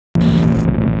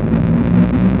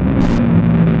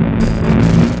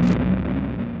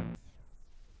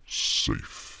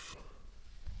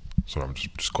Sorry, I'm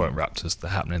just quoting Raptors. They're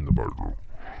happening in the background.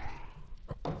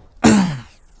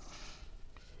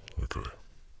 Okay.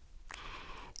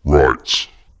 Right.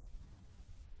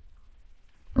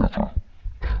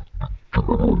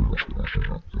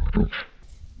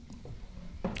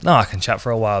 No, I can chat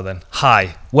for a while then.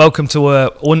 Hi, welcome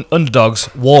to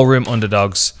Underdogs, War Room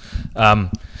Underdogs.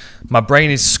 My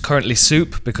brain is currently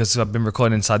soup because I've been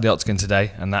recording inside the Octagon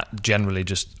today, and that generally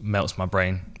just melts my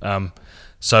brain.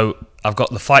 So I've got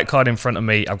the fight card in front of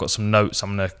me. I've got some notes.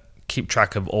 I'm going to keep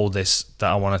track of all this that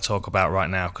I want to talk about right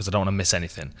now because I don't want to miss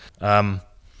anything. The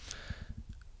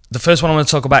first one I want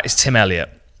to talk about is Tim Elliott.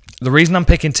 The reason I'm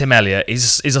picking Tim Elliott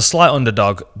is a slight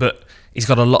underdog, but he's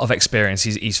got a lot of experience.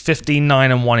 He's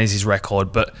 15-9-1 is his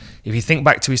record, but if you think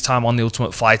back to his time on The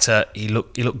Ultimate Fighter, he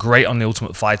looked great on The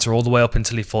Ultimate Fighter all the way up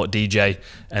until he fought DJ,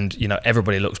 and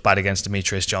everybody looks bad against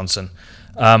Demetrius Johnson.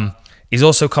 He's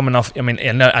also coming off. I mean,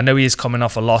 I know he is coming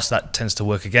off a loss that tends to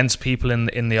work against people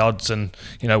in the odds and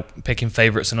picking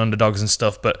favourites and underdogs and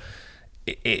stuff, but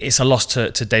it's a loss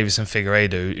to Davison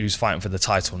Figueiredo, who's fighting for the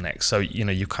title next. So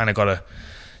you kind of got to.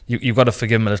 You've got to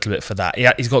forgive him a little bit for that.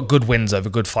 Yeah, he's got good wins over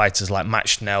good fighters like Matt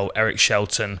Schnell, Eric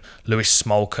Shelton, Louis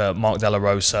Smolka, Mark De La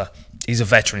Rosa. He's a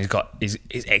veteran. He's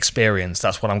experience.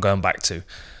 That's what I'm going back to.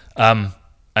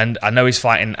 And I know he's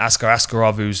fighting Askar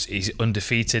Askarov, he's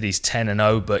undefeated. He's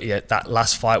 10-0, but yeah, that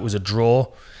last fight was a draw.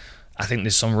 I think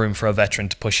there's some room for a veteran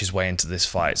to push his way into this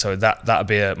fight. So that'd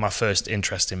be my first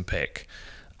interesting pick.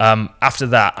 After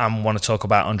that, I want to talk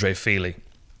about Andre Fili.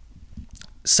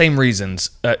 Same reasons.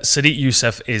 Sadiq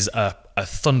Youssef is a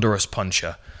thunderous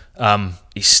puncher.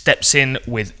 He steps in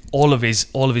with all of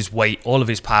his weight, all of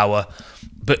his power,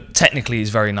 but technically he's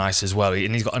very nice as well.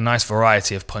 And he's got a nice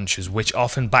variety of punches, which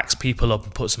often backs people up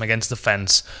and puts them against the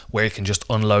fence, where he can just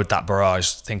unload that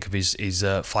barrage. Think of his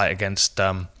fight against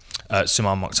Suman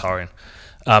Mokhtarian.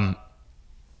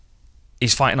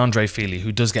 He's fighting Andre Fili,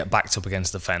 who does get backed up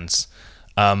against the fence.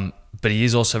 But he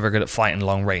is also very good at fighting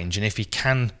long range, and if he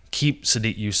can keep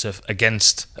Sadiq Youssef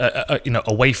against,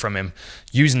 away from him,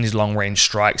 using his long range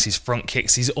strikes, his front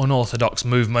kicks, his unorthodox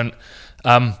movement,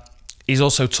 he's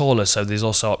also taller, so there's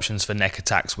also options for neck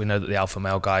attacks. We know that the alpha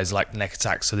male guys like neck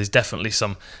attacks, so there's definitely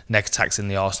some neck attacks in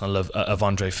the arsenal of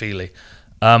Andre Fili.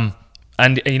 And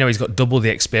he's got double the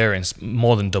experience,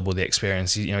 more than double the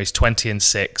experience. He's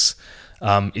 20-6.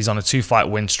 He's on a 2-fight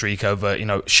win streak over,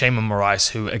 Shaman Moraes,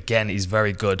 who again is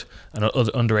very good, an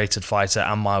underrated fighter,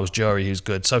 and Miles Jury, who's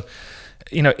good. So,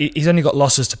 he's only got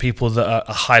losses to people that are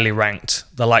highly ranked,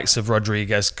 the likes of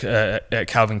Rodriguez,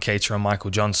 Calvin Kattar, and Michael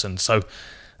Johnson. So,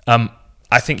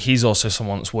 I think he's also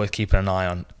someone that's worth keeping an eye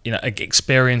on.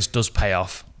 Experience does pay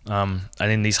off. And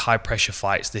in these high pressure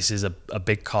fights, this is a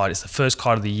big card. It's the first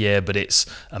card of the year, but it's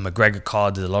a Mcgregor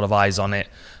card. There's a lot of eyes on it.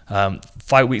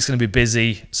 Fight week's going to be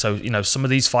busy, so some of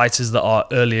these fighters that are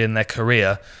early in their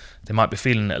career, they might be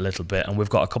feeling it a little bit, and we've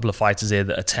got a couple of fighters here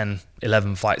that are 10,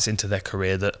 11 fights into their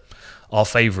career that are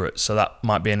favourites, so that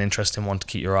might be an interesting one to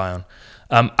keep your eye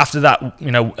on. After that,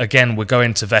 again, we're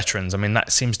going to veterans. I mean,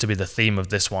 that seems to be the theme of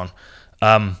this one.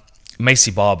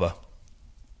 Macy Barber.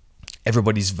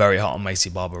 Everybody's very hot on Macy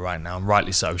Barber right now, and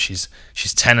rightly so. She's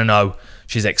 10-0.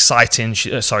 She's exciting.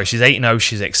 She's 8-0.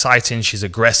 She's exciting. She's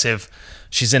aggressive.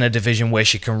 She's in a division where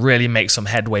she can really make some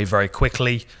headway very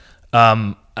quickly.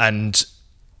 And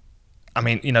I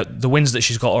mean, the wins that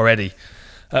she's got already,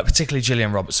 particularly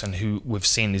Gillian Robertson, who we've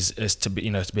seen is to be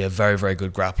a very, very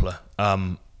good grappler.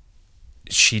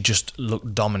 She just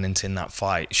looked dominant in that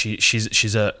fight.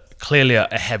 She's clearly a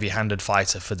heavy-handed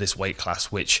fighter for this weight class,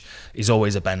 which is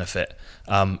always a benefit.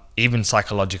 Even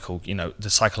psychological, the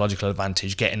psychological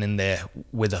advantage, getting in there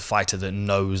with a fighter that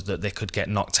knows that they could get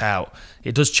knocked out,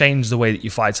 it does change the way that you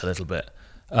fight a little bit.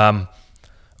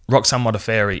 Roxanne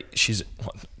Modafferi, she's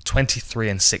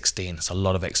 23-16. It's a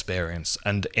lot of experience,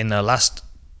 and in her last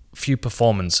few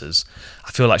performances, I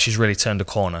feel like she's really turned a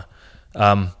corner.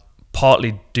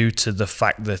 Partly due to the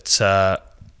fact that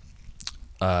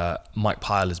Mike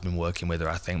Pyle has been working with her.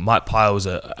 I think Mike Pyle is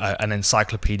an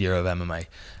encyclopedia of MMA,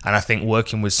 and I think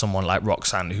working with someone like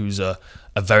Roxanne, who's a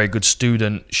very good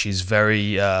student, she's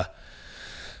very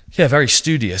very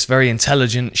studious, very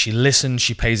intelligent. She listens,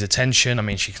 she pays attention. I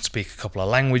mean, she can speak a couple of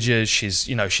languages. She's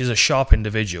a sharp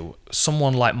individual.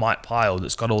 Someone like Mike Pyle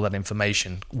that's got all that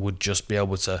information would just be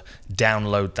able to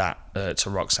download that to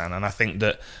Roxanne. And I think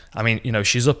that,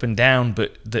 she's up and down,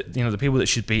 but the people that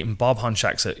she's beaten, Bob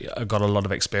Honchak's got a lot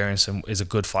of experience and is a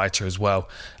good fighter as well.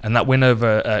 And that win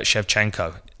over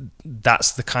Shevchenko,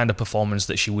 that's the kind of performance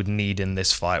that she would need in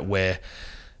this fight, where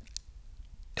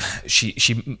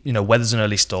she weathers an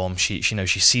early storm. She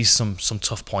sees some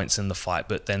tough points in the fight,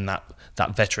 but then that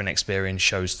veteran experience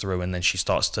shows through, and then she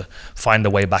starts to find a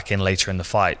way back in later in the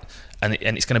fight. And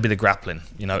it's going to be the grappling.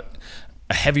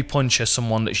 A heavy puncher,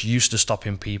 someone that's used to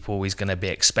stopping people, is going to be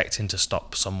expecting to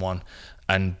stop someone.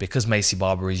 And because Maycee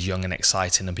Barber is young and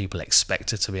exciting, and people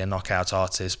expect her to be a knockout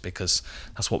artist because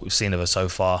that's what we've seen of her so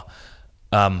far,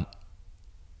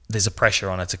 there's a pressure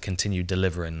on her to continue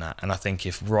delivering that. And I think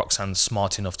if Roxanne's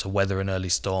smart enough to weather an early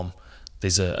storm,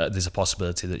 there's a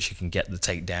possibility that she can get the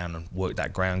takedown and work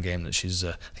that ground game. That I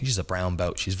think she's a brown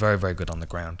belt. She's very, very good on the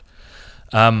ground.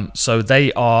 So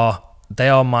they are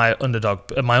my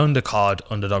undercard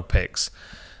underdog picks.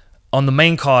 On the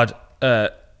main card,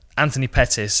 Anthony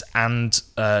Pettis and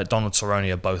Donald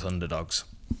Cerrone are both underdogs.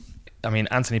 I mean,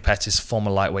 Anthony Pettis,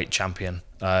 former lightweight champion,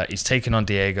 he's taken on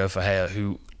Diego Ferreira,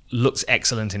 who looked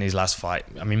excellent in his last fight.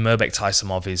 I mean, Mirbek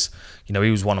Taisimov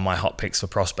he was one of my hot picks for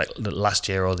prospect last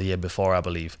year or the year before, I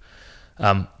believe.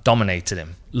 Dominated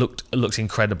him, looked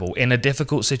incredible in a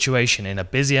difficult situation, in a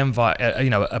busy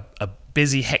a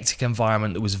busy, hectic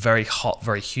environment that was very hot,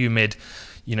 very humid.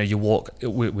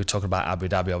 We're talking about Abu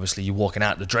Dhabi, obviously. You're walking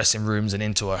out the dressing rooms and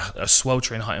into a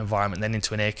sweltering hot environment, then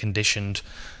into an air-conditioned,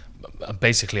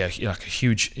 basically a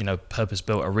huge,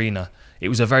 purpose-built arena. It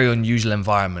was a very unusual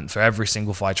environment for every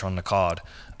single fighter on the card,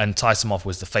 and Taisimov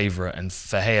was the favourite, and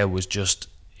Ferreira was just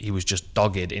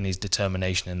dogged in his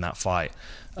determination in that fight.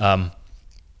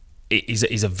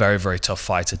 He's a very, very tough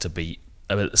fighter to beat.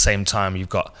 At the same time, you've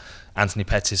got Anthony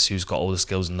Pettis, who's got all the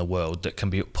skills in the world, that can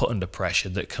be put under pressure,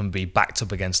 that can be backed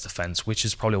up against the fence, which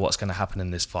is probably what's going to happen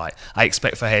in this fight. I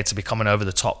expect Ferreira to be coming over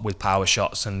the top with power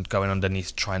shots and going underneath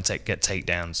to try and get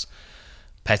takedowns.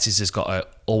 Pettis has got a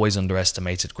always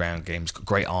underestimated ground game. He's got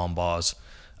great arm bars,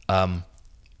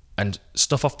 and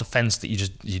stuff off the fence that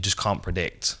you just can't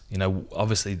predict.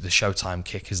 Obviously the Showtime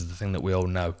kick is the thing that we all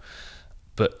know,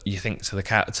 but you think to the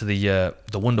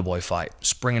Wonderboy fight,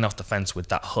 springing off the fence with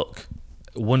that hook.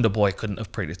 Wonderboy couldn't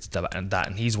have predicted that,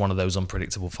 and he's one of those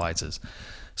unpredictable fighters.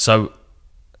 So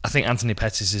I think Anthony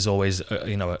Pettis is always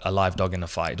a live dog in a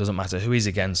fight. It doesn't matter who he's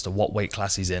against or what weight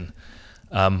class he's in.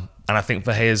 And I think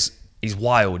he's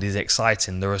wild, he's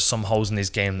exciting. There are some holes in his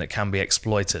game that can be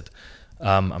exploited.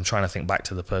 I'm trying to think back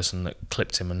to the person that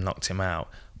clipped him and knocked him out.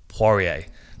 Poirier,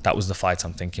 that was the fight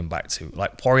I'm thinking back to.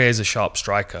 Like, Poirier is a sharp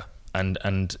striker,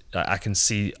 and I can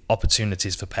see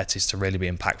opportunities for Pettis to really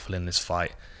be impactful in this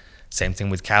fight. Same thing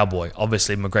with Cowboy.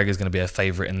 Obviously, McGregor's going to be a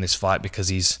favourite in this fight because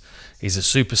he's a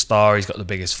superstar. He's got the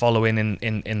biggest following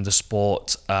in the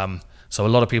sport. So a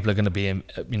lot of people are going to be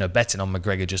betting on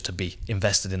McGregor just to be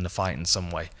invested in the fight in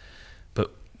some way.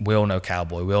 But we all know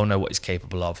Cowboy. We all know what he's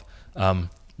capable of.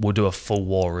 We'll do a full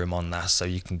war room on that, so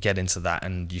you can get into that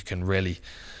and you can really.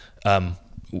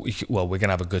 We're going to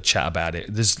have a good chat about it.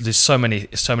 There's so many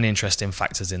interesting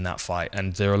factors in that fight,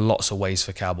 and there are lots of ways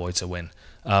for Cowboy to win.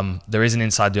 There is an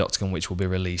Inside the Octagon which will be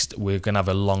released. We're going to have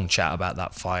a long chat about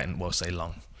that fight, and we'll say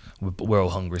long. We're all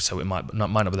hungry, so it might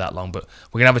not be that long, but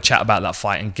we're going to have a chat about that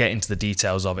fight and get into the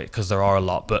details of it because there are a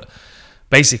lot. But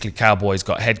basically, Cowboy's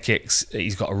got head kicks.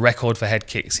 He's got a record for head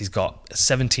kicks. He's got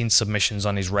 17 submissions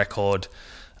on his record.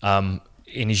 In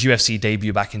his UFC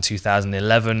debut back in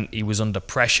 2011, he was under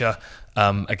pressure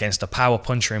against a power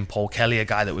puncher in Paul Kelly, a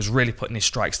guy that was really putting his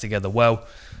strikes together well,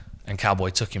 and Cowboy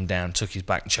took him down, took his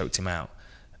back and choked him out.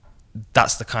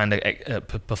 That's the kind of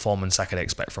performance I could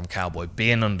expect from Cowboy,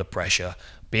 being under pressure,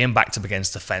 being backed up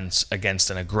against the fence against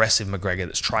an aggressive McGregor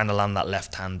that's trying to land that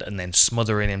left hand and then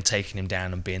smothering him, taking him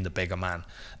down and being the bigger man,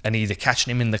 and either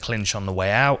catching him in the clinch on the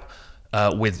way out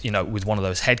with one of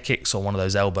those head kicks or one of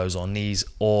those elbows or knees,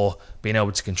 or being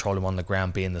able to control him on the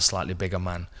ground, being the slightly bigger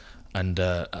man, and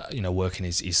working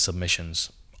his submissions,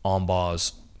 arm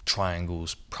bars,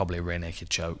 triangles, probably rear naked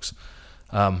chokes.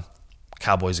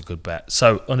 Cowboy's a good bet.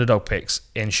 So underdog picks,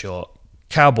 in short: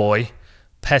 Cowboy,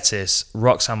 Pettis,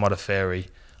 Roxanne Modafferi,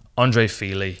 Andre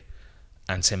Fili,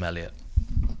 and Tim Elliott.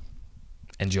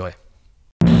 Enjoy.